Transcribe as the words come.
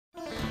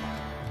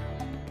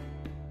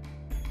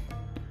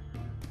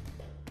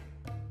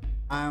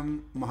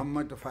I'm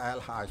Mohammad Tufail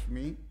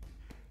Hashmi,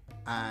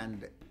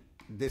 and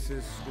this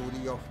is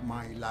story of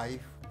my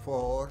life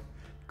for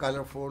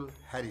colorful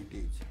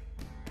heritage.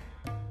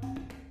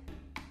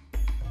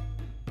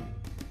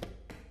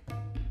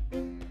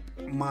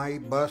 My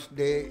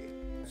birthday,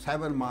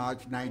 7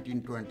 March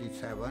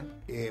 1927.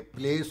 A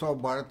place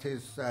of birth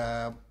is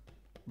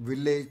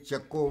village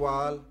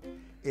Chakkowal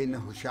in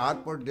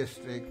Hoshiarpur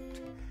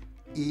district,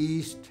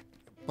 East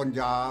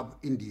Punjab,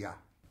 India.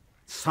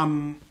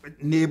 Some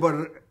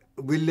neighbor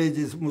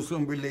villages,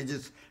 Muslim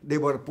villages, they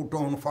were put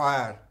on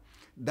fire.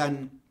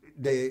 Then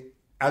the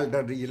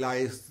elder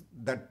realized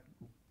that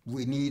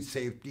we need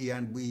safety,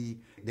 and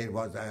there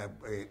was a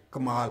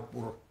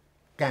Kamalpur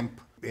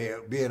camp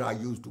where I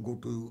used to go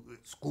to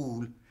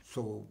school.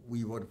 So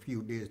we were a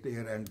few days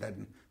there, and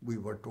then we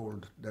were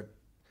told that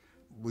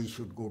we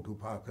should go to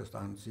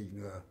Pakistan,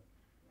 seeing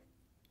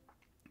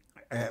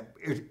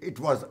it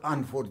was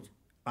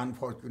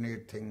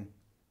unfortunate thing.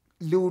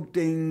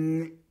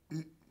 Looting,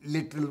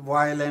 little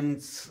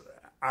violence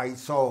I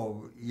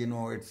saw,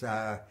 it's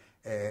I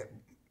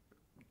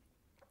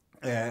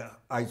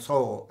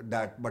saw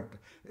that, but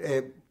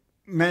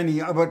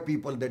many other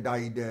people, they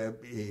died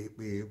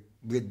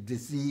with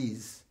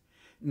disease,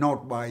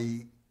 not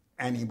by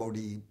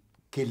anybody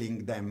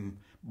killing them,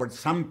 but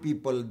some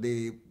people,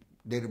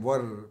 there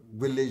were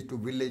village to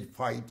village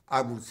fight.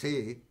 I would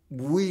say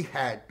we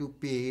had to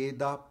pay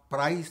the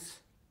price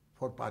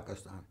for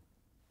Pakistan.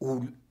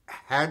 We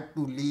had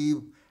to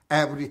leave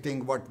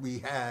everything what we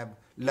have,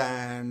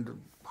 land,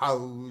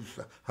 house,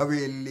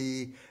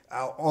 haveli,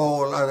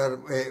 all other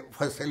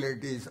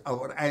facilities,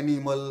 our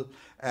animal,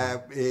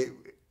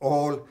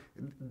 all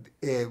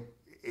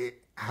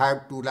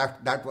had to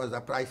left. That was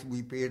the price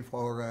we paid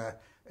for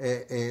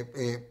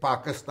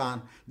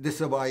Pakistan.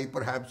 This is why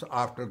perhaps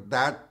after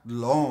that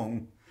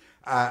long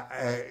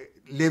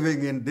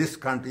living in this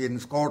country, in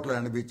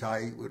Scotland, which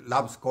I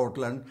love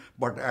Scotland,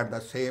 but at the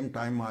same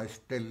time I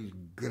still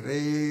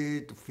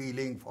great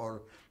feeling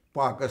for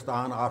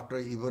Pakistan after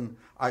even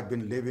I've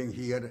been living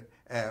here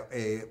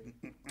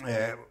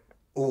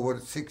over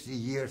 60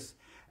 years,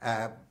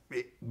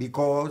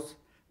 because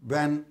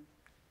when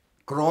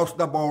crossed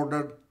the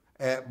border,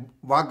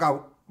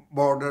 Wagah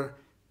border,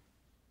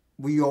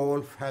 we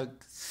all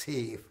felt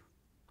safe.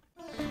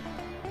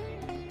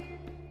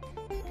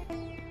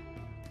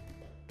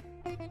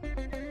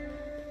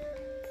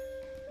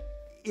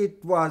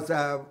 It was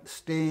a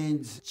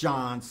strange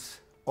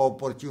chance,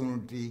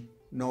 opportunity,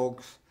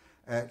 knocks.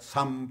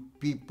 Some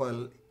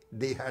people,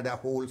 they had a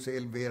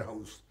wholesale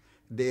warehouse.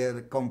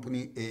 Their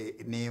company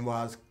name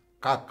was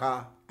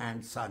Kaka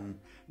and Son,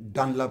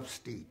 Dunlop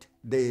Street.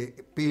 They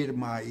paid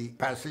my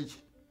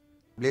passage.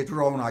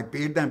 Later on, I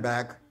paid them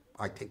back.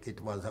 I think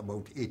it was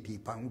about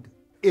 £80.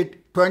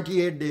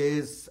 28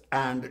 days,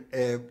 and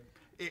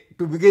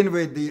to begin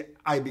with,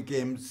 I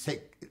became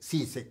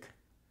seasick.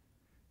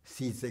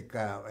 Seasick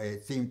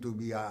seemed to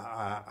be,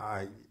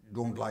 I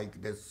don't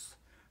like this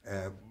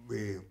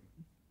way.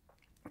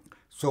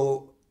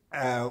 So,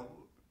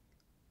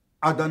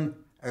 Aden,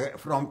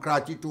 from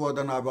Karachi to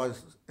Aden, I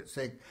was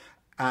sick.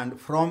 And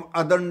from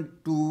Aden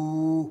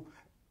to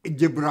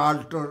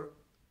Gibraltar,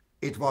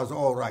 it was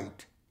all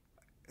right.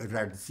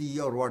 Red Sea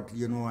or what,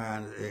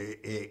 and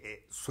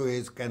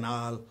Suez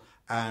Canal,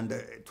 and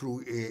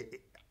through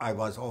I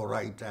was all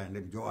right and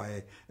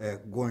enjoy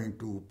going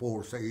to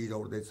Port Said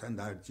or this and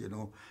that,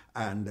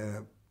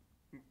 and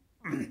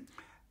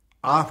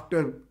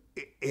after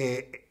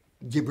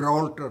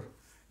Gibraltar,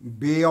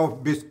 Bay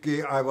of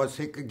Biscay, I was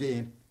sick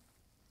again.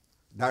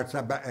 That's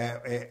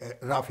a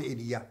rough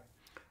area.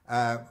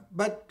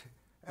 But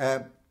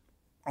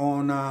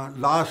on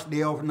last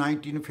day of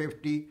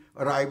 1950,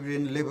 arrived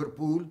in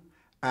Liverpool,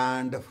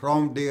 and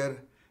from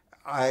there,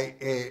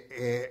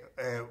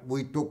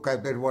 we took,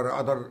 there were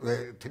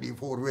other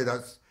 3-4 with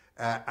us,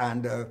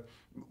 and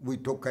we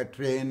took a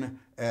train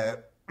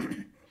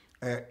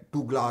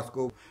to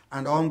Glasgow.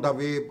 And on the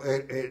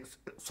way,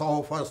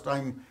 saw first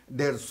time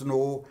there's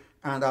snow,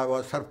 and I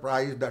was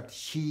surprised that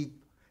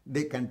sheep,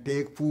 they can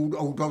take food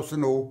out of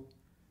snow.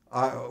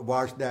 I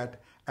watched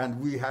that, and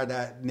we had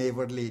a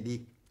neighbor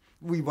lady.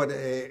 We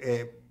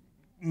were,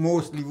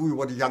 mostly we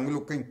were young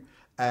looking,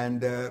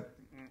 and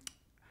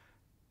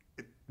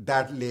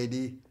that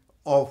lady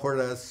offered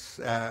us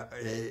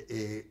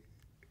a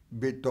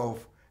bit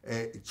of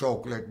a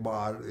chocolate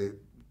bar,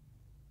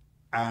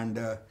 and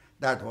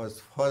that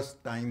was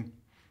first time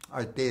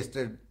I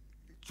tasted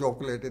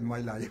chocolate in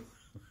my life.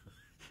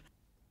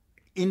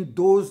 In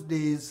those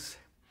days,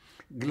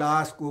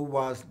 Glasgow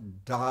was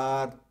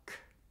dark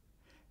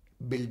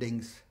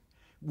buildings.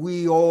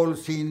 We all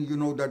seen,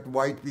 that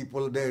white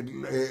people, they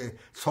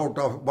sort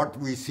of what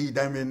we see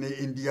them in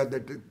India,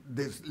 that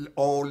they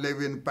all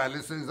live in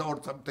palaces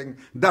or something,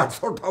 that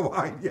sort of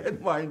idea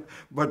in mind.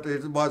 But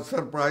it was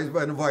surprised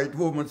when white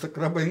woman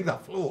scrubbing the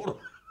floor.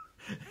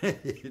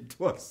 It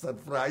was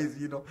surprise,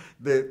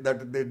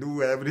 that they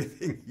do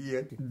everything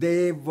here.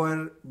 They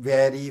were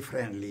very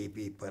friendly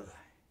people,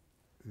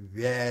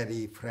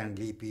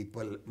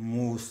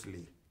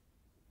 mostly.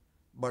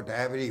 But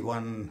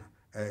everyone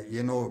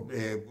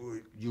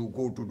you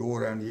go to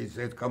door and he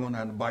says, come on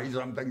and buy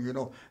something,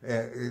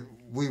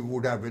 we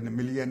would have been a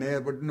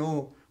millionaire, but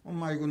no, oh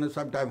my goodness,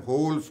 sometimes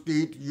whole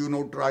street,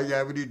 try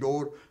every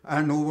door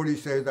and nobody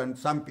says, and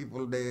some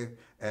people,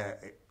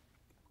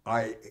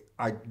 I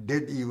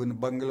did even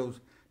bungalows,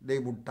 they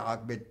would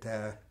talk with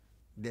their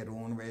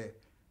own way.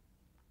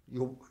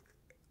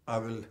 I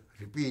will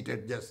repeat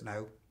it just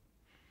now.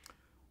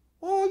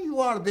 Oh, you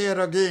are there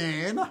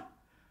again.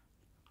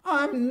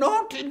 I'm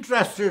not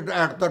interested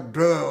at the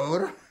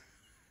door.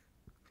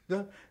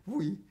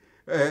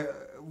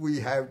 We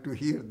have to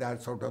hear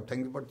that sort of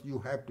things, but you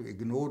have to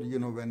ignore,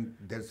 when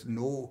there's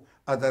no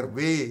other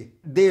way.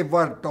 They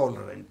were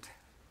tolerant.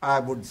 I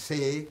would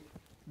say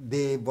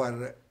they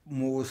were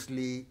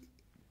mostly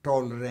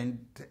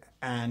tolerant,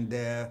 and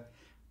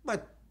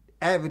but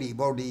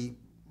everybody,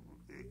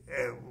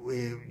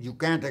 you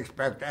can't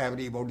expect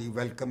everybody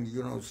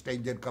welcome,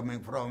 stranger coming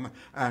from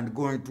and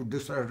going to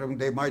this restaurant.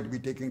 They might be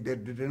taking their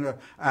dinner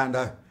and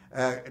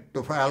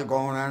Tufail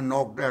gone and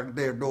knocked at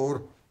their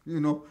door,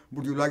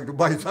 would you like to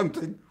buy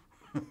something?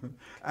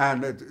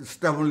 And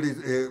stubbornly,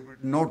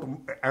 not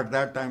at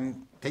that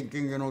time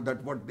thinking,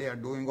 that what they are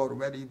doing or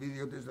very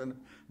busy with this, and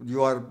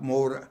you are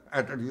more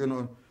at it,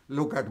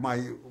 look at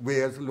my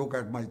wares, look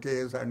at my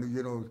case, and,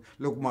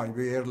 look my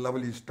wear,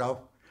 lovely stuff,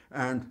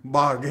 and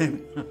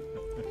bargain.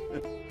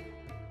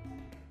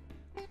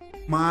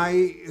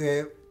 My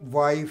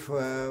wife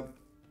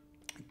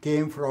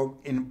came from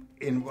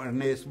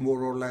Inverness,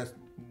 more or less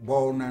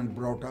born and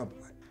brought up.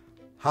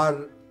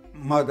 Her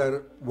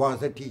mother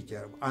was a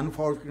teacher.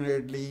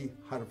 Unfortunately,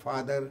 her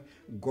father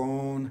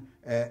gone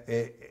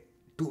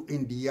to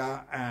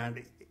India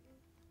and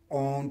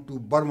on to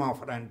Burma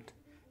front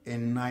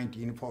in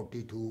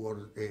 1942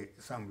 or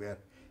somewhere.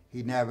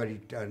 He never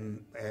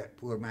returned,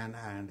 poor man,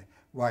 and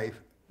wife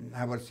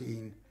never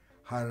seen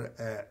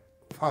her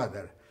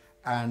father.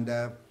 And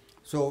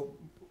so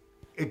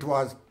it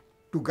was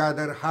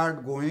together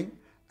hard going,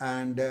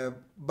 and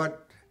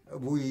but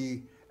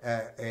we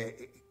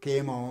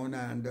came on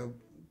and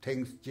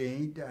things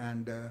changed,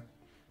 and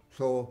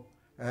so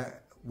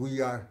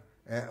we are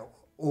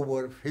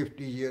over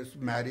 50 years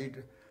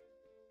married.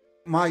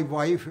 My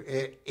wife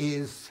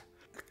is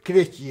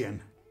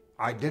Christian.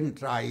 I didn't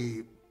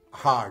try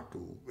hard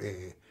to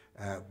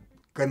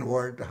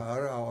convert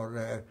her,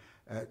 or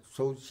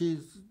so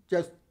she's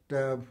just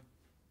her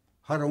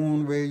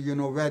own way,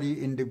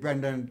 very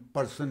independent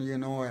person,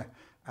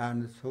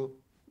 and so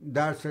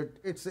that's it.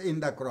 It's in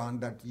the Quran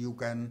that you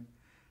can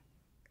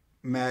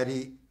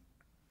marry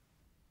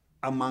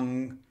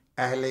among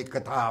Ahle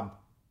Kitab,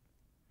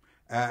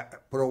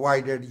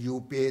 provided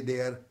you pay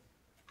their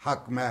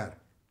haq mahr.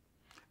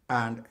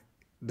 And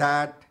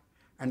that,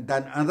 and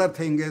then another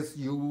thing is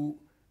you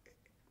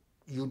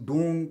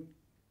don't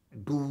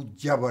do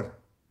jabr,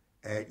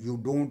 you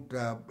don't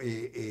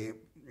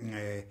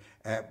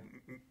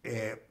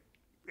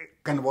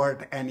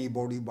convert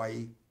anybody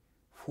by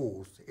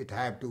force. It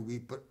have to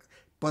be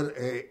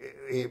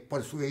a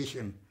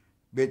persuasion,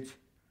 which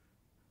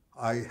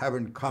I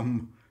haven't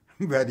come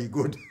very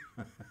good.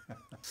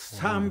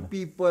 Some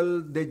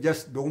people, they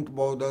just don't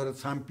bother.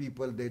 Some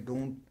people, they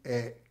don't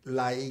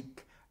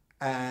like.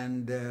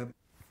 And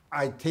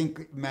I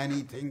think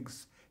many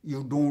things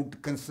you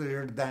don't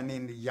consider than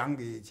in a young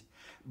age.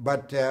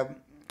 But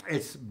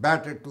it's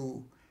better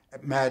to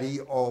marry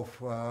of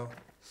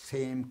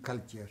same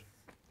culture.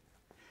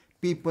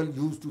 People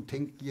used to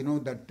think,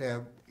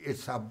 that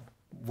it's a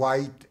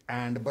white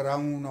and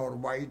brown or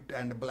white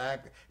and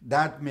black,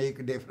 that make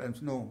a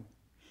difference. No,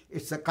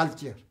 it's a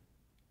culture.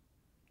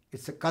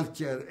 It's a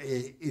culture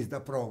is the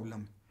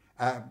problem.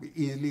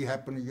 Easily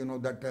happen,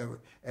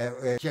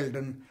 that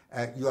children,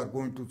 you are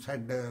going to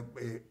send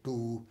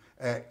to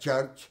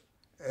church,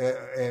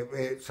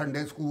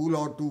 Sunday school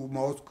or to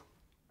mosque.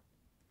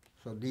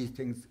 So these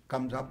things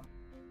comes up.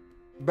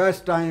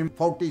 Best time,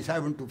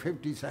 47 to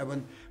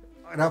 57,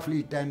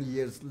 roughly 10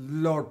 years,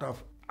 lot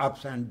of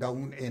ups and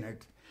downs in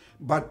it.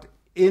 But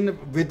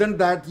within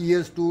that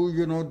years too,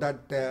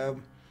 that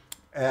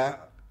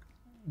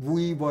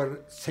we were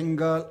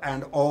single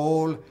and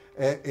all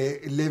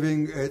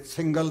living a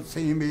single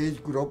same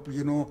age group,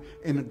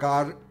 in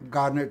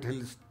Garnet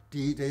Hill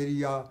Street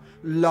area,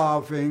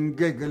 laughing,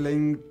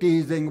 giggling,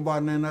 teasing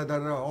one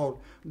another.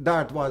 All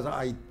that was,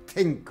 I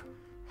think,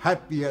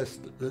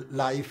 happiest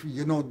life,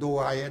 though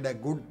I had a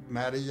good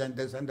marriage and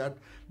this and that,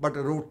 but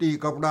roti,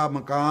 kapda,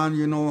 makan,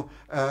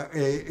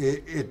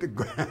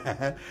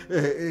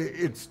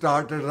 it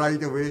started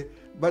right away.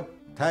 But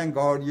thank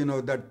God,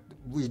 that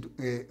we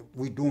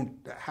don't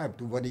have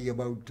to worry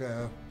about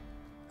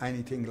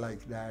anything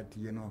like that,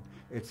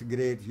 It's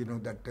great,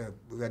 that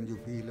when you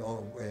feel,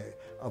 oh,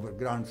 our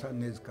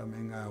grandson is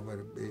coming,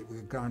 our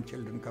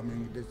grandchildren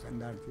coming, this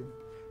and that,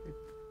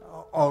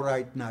 all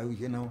right now,